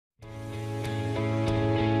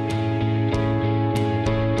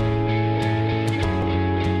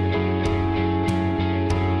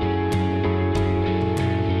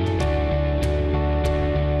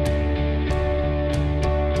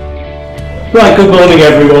Right, good morning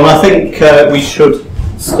everyone. I think we should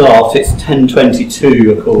start. It's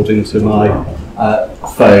 10:22 according to my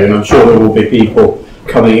phone. I'm sure there will be people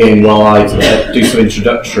coming in while I do some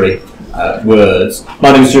introductory words.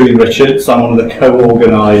 My name is Julian Richards. I'm one of the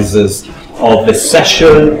co-organisers of this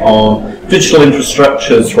session on digital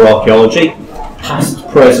infrastructures for archaeology, past,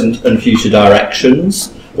 present and future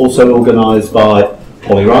directions, also organised by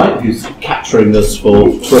Wright, who's capturing us for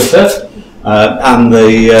Twitter. And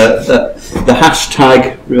the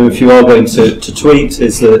hashtag, if you are going to tweet,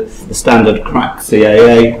 is the standard crack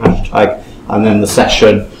CAA hashtag, and then the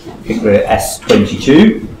session, I think we're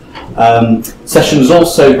S22. Session is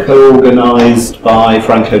also co-organised by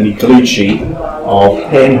Franco Niccolucci of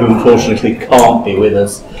PIN, who unfortunately can't be with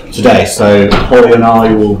us today. So Holly and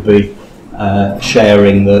I will be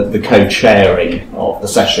sharing the co-chairing of the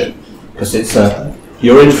session, because it's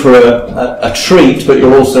you're in for a treat, but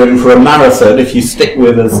you're also in for a marathon if you stick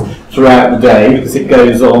with us throughout the day, because it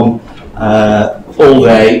goes on all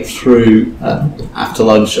day through after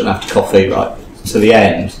lunch and after coffee right to the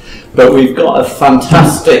end. But we've got a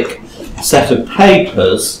fantastic set of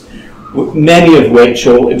papers, many of which,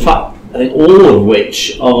 or in fact I think all of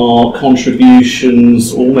which, are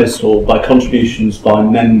contributions, almost all by contributions by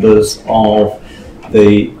members of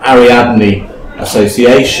the Ariadne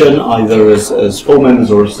Association, either as full members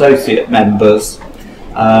or associate members,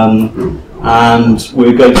 and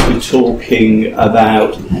we're going to be talking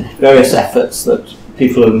about various efforts that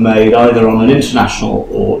people have made either on an international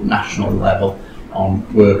or national level on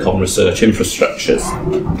work on research infrastructures.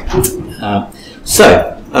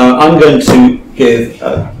 I'm going to give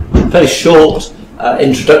a very short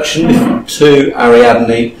introduction to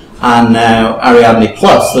Ariadne, and now Ariadne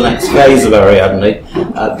Plus, the next phase of Ariadne,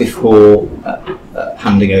 before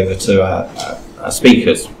handing over to our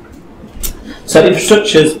speakers. So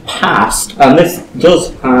infrastructures past, and this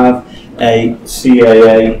does have a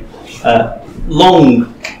CAA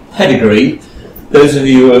long pedigree. Those of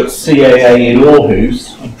you who are at CAA in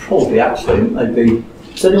Aarhus, and probably actually, maybe,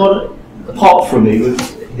 is anyone, apart from me,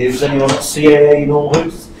 is anyone at CAA in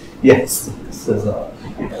Aarhus? Yes, says that.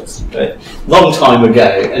 Yes, long time ago.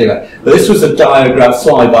 Anyway, but this was a diagram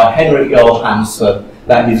slide by Henrik Jarl Hansen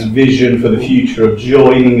about his vision for the future of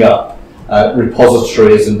joining up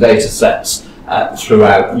repositories and data sets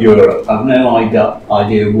throughout Europe. I have no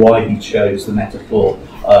idea why he chose the metaphor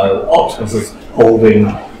of octopuses holding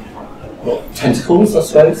tentacles, I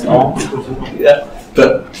suppose, arms, yeah,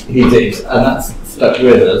 but he did, and that's stuck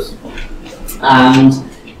with us. And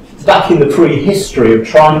back in the prehistory of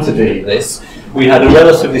trying to do this, we had a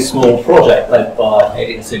relatively small project led by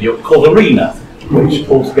ADS in Europe called ARENA, which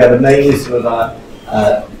pulled together mainly some of our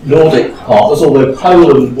Nordic partners, although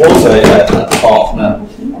Poland was a partner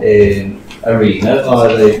in ARENA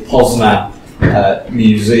via the Poznan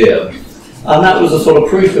Museum. And that was a sort of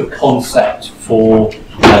proof of concept for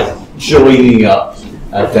joining up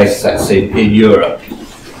data sets in Europe,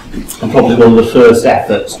 and probably one of the first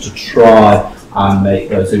efforts to try and make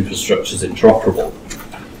those infrastructures interoperable.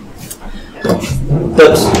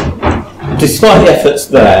 But despite the efforts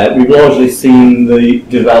there, we've largely seen the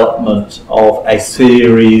development of a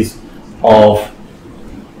series of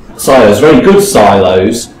silos, very good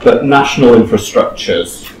silos, but national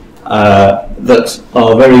infrastructures that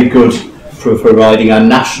are very good for providing a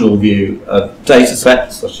national view of data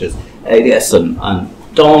sets such as ADS and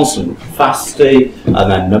DONS and FASTI, and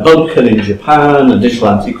then Nabunkan in Japan and Digital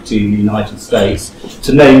Antiquity in the United States,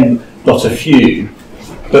 to name not a few.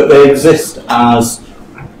 But they exist as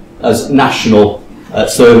national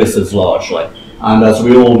services largely. And as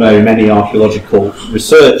we all know, many archaeological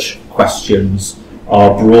research questions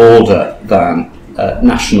are broader than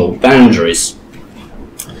national boundaries.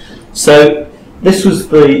 So this was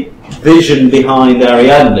the vision behind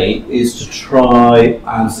Ariadne, is to try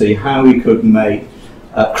and see how we could make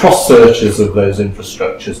cross-searches of those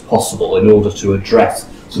infrastructures possible in order to address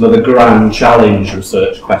some of the grand challenge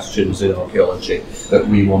research questions in archaeology that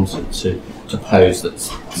we wanted to pose that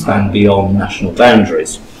span beyond national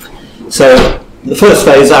boundaries. So the first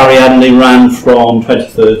phase, Ariadne, ran from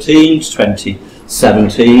 2013 to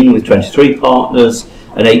 2017 with 23 partners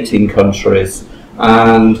and 18 countries.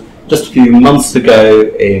 And just a few months ago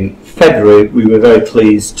in February, we were very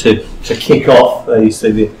pleased to kick off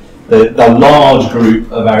the large group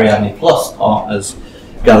of Ariadne Plus partners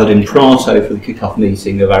gathered in Prato for the kick-off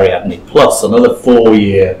meeting of Ariadne Plus, another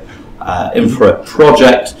 4-year infra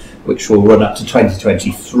project which will run up to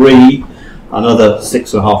 2023, another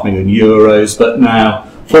 €6.5 million, but now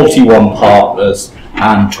 41 partners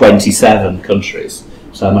and 27 countries,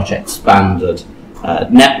 so a much expanded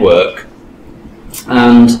network.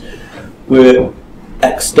 And we're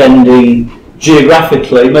extending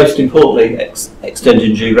Geographically, most importantly,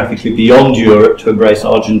 extending geographically beyond Europe to embrace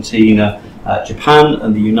Argentina, Japan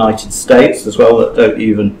and the United States as well, that don't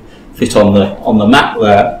even fit on the map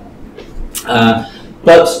there.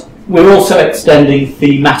 But we're also extending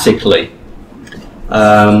thematically.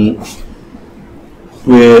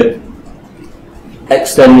 We're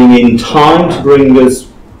extending in time to bring us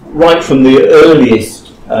right from the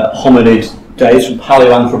earliest hominid days, from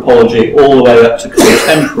paleoanthropology all the way up to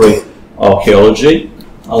contemporary archaeology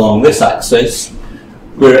along this axis.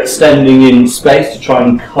 We're extending in space to try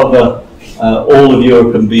and cover all of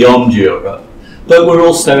Europe and beyond Europe, but we're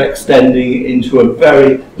also extending into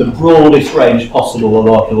the broadest range possible of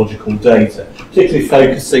archaeological data, particularly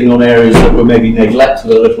focusing on areas that were maybe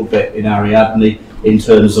neglected a little bit in Ariadne in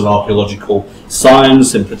terms of archaeological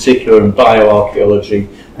science in particular, and bioarchaeology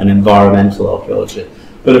and environmental archaeology.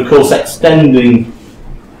 But of course, extending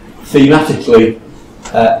thematically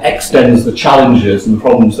extends the challenges and the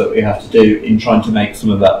problems that we have to do in trying to make some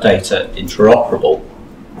of that data interoperable.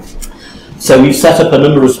 So we've set up a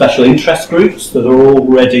number of special interest groups that are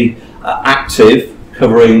already active,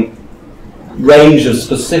 covering a range of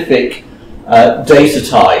specific data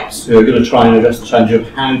types, who are going to try and address the challenge of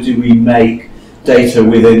how do we make data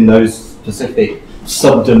within those specific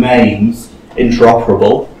subdomains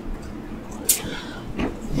interoperable.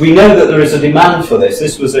 We know that there is a demand for this.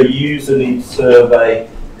 This was a user needs survey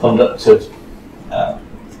conducted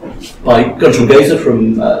by Guntram Gazer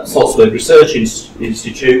from Salzburg Research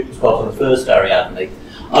Institute as part of the first Ariadne.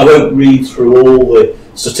 I won't read through all the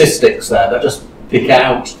statistics there, but just pick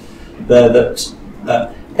out there that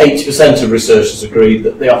 80% of researchers agree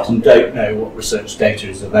that they often don't know what research data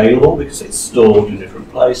is available because it's stored in different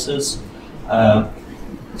places.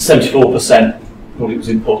 74% thought it was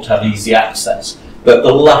important to have easy access, but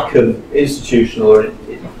the lack of institutional or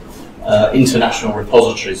international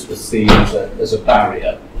repositories was seen as a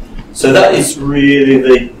barrier. So that is really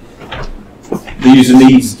the user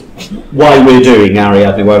needs, why we're doing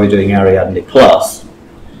Ariadne, why we're doing Ariadne Plus.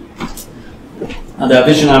 And our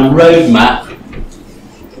vision and roadmap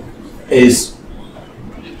is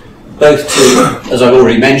both to, as I've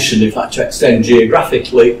already mentioned, in fact, to extend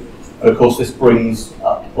geographically. And of course, this brings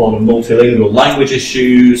up a lot of multilingual language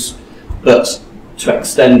issues, but to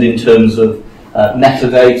extend in terms of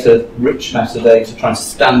metadata, rich metadata, trying to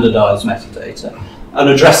standardize metadata, and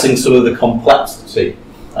addressing some of the complexity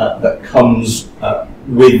that comes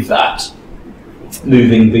with that,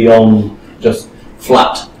 moving beyond just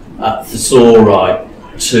flat thesauri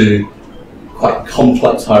to quite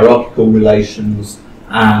complex hierarchical relations,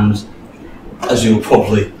 and as you'll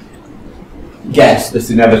probably guess,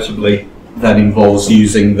 this inevitably then involves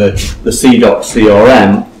using the CDOC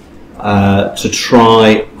CRM to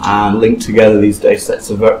try and link together these data sets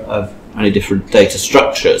of many different data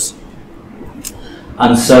structures.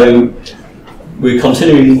 And so we're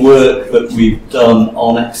continuing work that we've done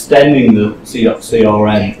on extending the CDOC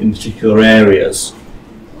CRM in particular areas.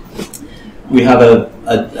 We have a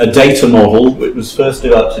data model which was first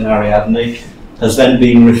developed in Ariadne, has then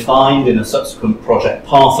been refined in a subsequent project,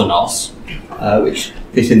 Parthenos, which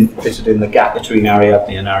fitted in the gap between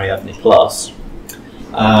Ariadne and Ariadne Plus.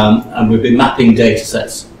 And we've been mapping data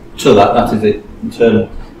sets to that. That is it, in turn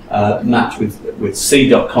mapped with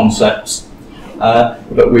CDOC concepts.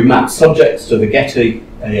 But we mapped subjects to the Getty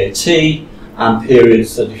AAT, and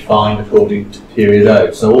periods are defined according to period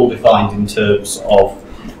O. So all defined in terms of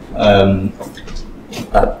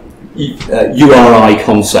URI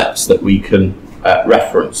concepts that we can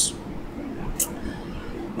reference.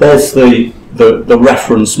 There's the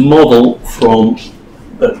reference model from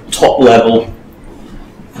the top level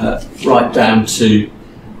right down to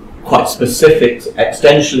quite specific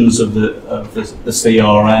extensions of the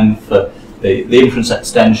CRM for the inference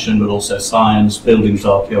extension, but also science, buildings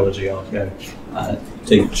archaeology,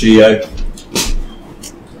 geo.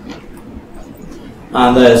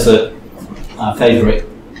 And there's our favourite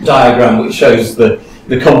diagram which shows the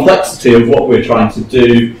complexity of what we're trying to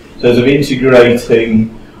do in terms of integrating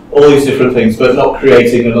all these different things, but not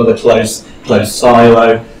creating another closed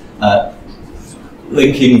silo,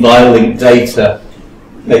 linking via linked data,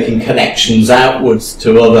 making connections outwards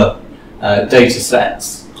to other data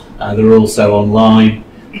sets that are also online,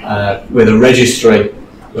 with a registry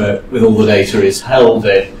with all the data is held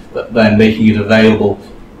in, but then making it available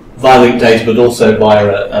via linked data, but also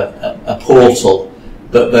via a portal,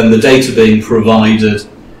 but then the data being provided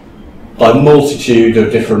by a multitude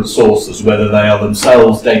of different sources, whether they are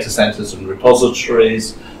themselves data centers and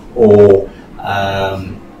repositories, or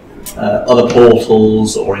other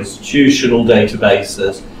portals or institutional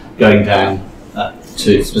databases, going down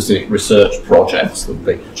to specific research projects that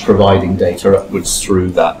will be providing data upwards through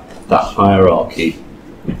that hierarchy.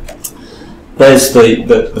 There's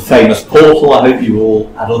the famous portal. I hope you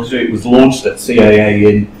all had a look at it. It was launched at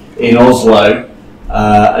CAA in Oslo,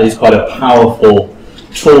 and it's quite a powerful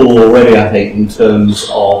tool already, I think, in terms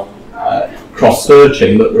of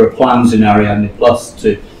cross-searching, but there are plans in Ariadne Plus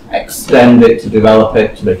to extend it, to develop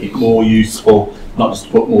it, to make it more useful, not just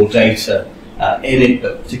to put more data in it,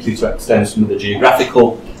 but particularly to extend some of the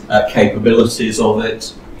geographical capabilities of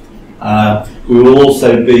it. We will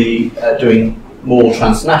also be doing more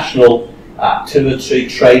transnational activity,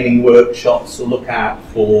 training workshops, so look out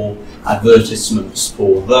for advertisements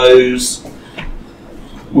for those.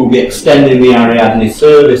 We'll be extending the Ariadne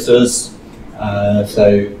services,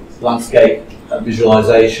 so landscape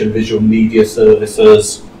visualization, visual media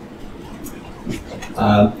services.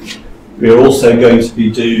 We are also going to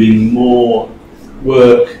be doing more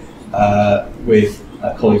work with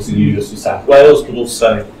colleagues in the University of South Wales, but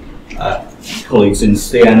also colleagues in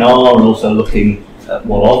CNR, and also looking at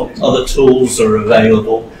what other tools are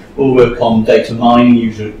available. We'll work on data mining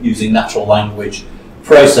using natural language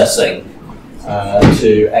processing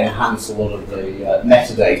to enhance a lot of the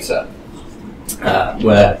metadata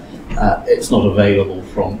where it's not available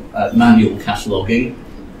from manual cataloguing.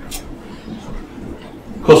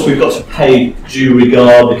 Of course, we've got to pay due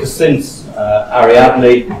regard, because since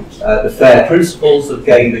Ariadne, the FAIR principles have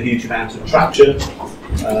gained a huge amount of traction.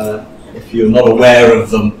 If you're not aware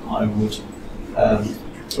of them, I would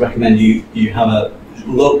recommend you have a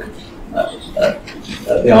look at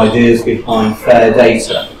the ideas behind FAIR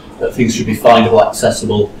data, that things should be findable,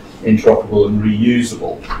 accessible, interoperable and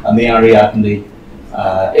reusable. And the Ariadne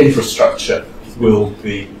infrastructure will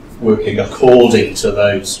be working according to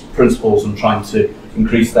those principles and trying to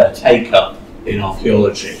increase their take-up in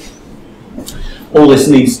archaeology. All this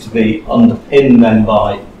needs to be underpinned then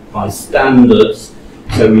by standards.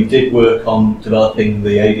 So we did work on developing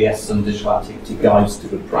the ADS and digital activity guides to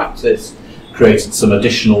good practice, created some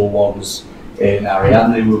additional ones in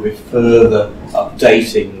Ariadne. We'll be further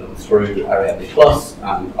updating them through Ariadne Plus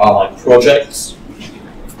and allied projects.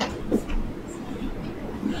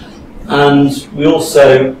 And we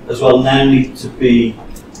also, as well, now need to be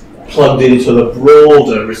plugged into the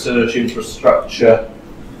broader research infrastructure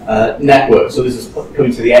network. So this is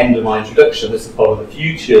coming to the end of my introduction. This is part of the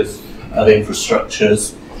futures of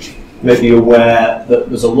infrastructures. You may be aware that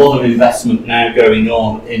there's a lot of investment now going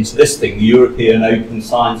on into this thing, the European Open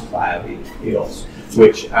Science Cloud, EOS,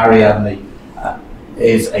 which Ariadne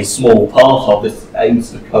is a small part of. This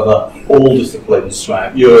aims to cover all disciplines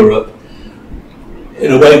throughout Europe.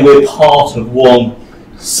 In a way, we're part of one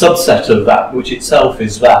subset of that, which itself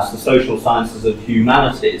is vast, the Social Sciences and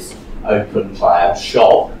Humanities Open Cloud,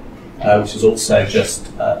 SHOP, which has also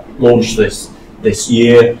just launched this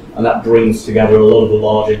year, and that brings together a lot of the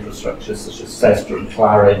large infrastructures such as CESDA and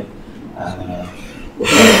Clarin,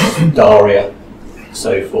 Daria, and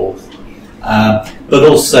so forth. But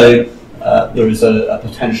also there is a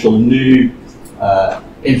potential new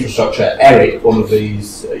infrastructure, ERIC, one of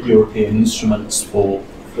these European instruments for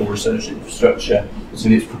research infrastructure, is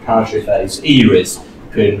in its preparatory phase. ERIS,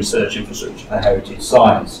 European Research Infrastructure for Heritage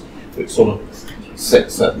Science, which sort of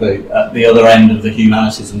sits at the other end of the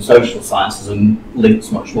humanities and social sciences and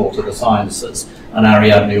links much more to the sciences. And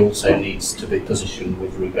Ariadne also needs to be positioned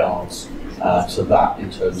with regards to that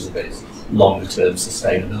in terms of its longer term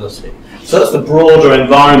sustainability. So that's the broader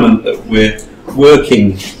environment that we're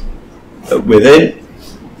working within.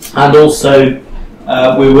 And also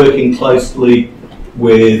we're working closely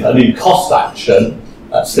with a new cost action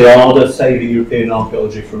at SIADA, Saving European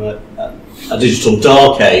Archaeology from a Digital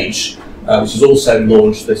Dark Age, which is also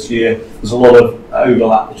launched this year. There's a lot of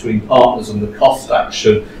overlap between partners, and the cost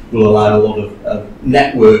action will allow a lot of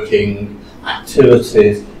networking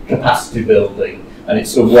activities, capacity building, and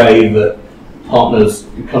it's a way that partners,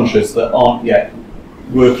 countries that aren't yet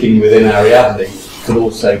working within Ariadne, could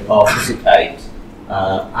also participate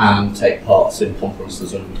and take parts in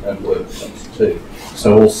conferences and workshops too.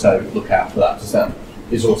 So also look out for that, because that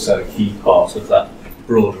is also a key part of that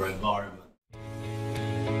broader environment.